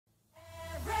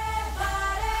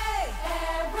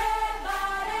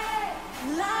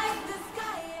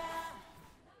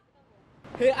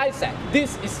Hey AIESEC,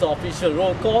 this is the official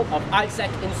roll call of AIESEC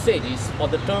in Saegis for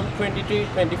the term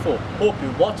 23-24. Hope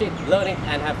you watch it, learn it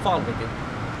and have fun with it.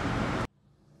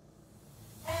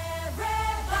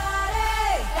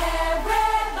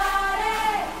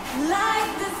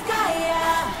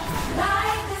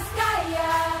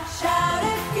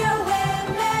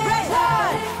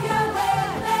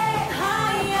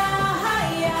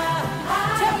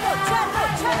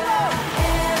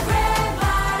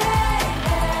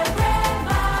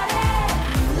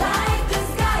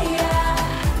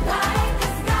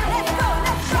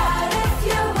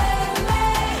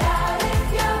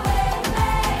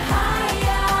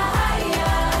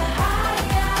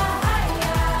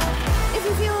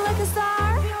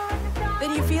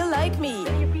 Like me,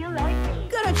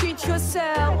 gotta treat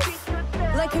yourself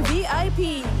like a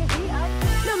VIP.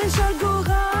 No man shall go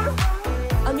wrong,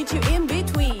 I'll meet you in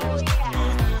between.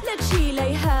 Let's chill,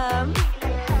 ham,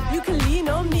 you can lean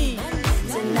on me.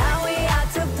 So now we are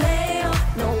to play,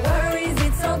 no worries,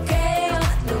 it's okay.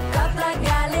 Look up like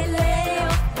Galileo,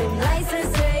 with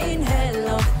license saying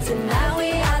hello. So now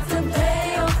we are to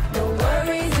play, no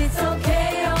worries, it's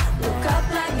okay. Look up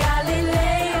like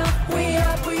Galileo, we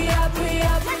up, we up, we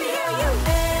up.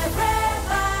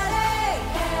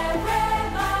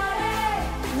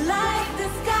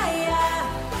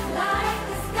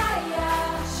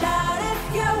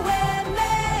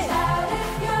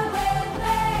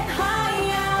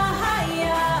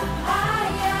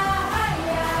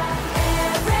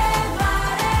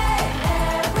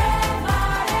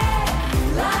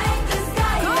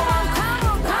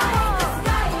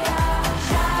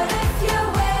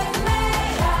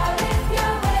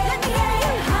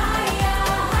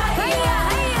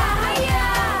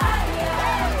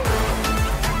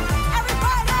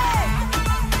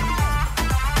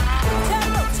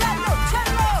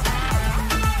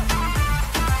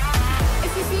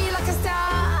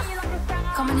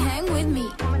 Come and hang with me.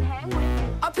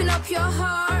 Open up your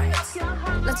heart,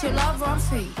 let your love run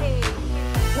free.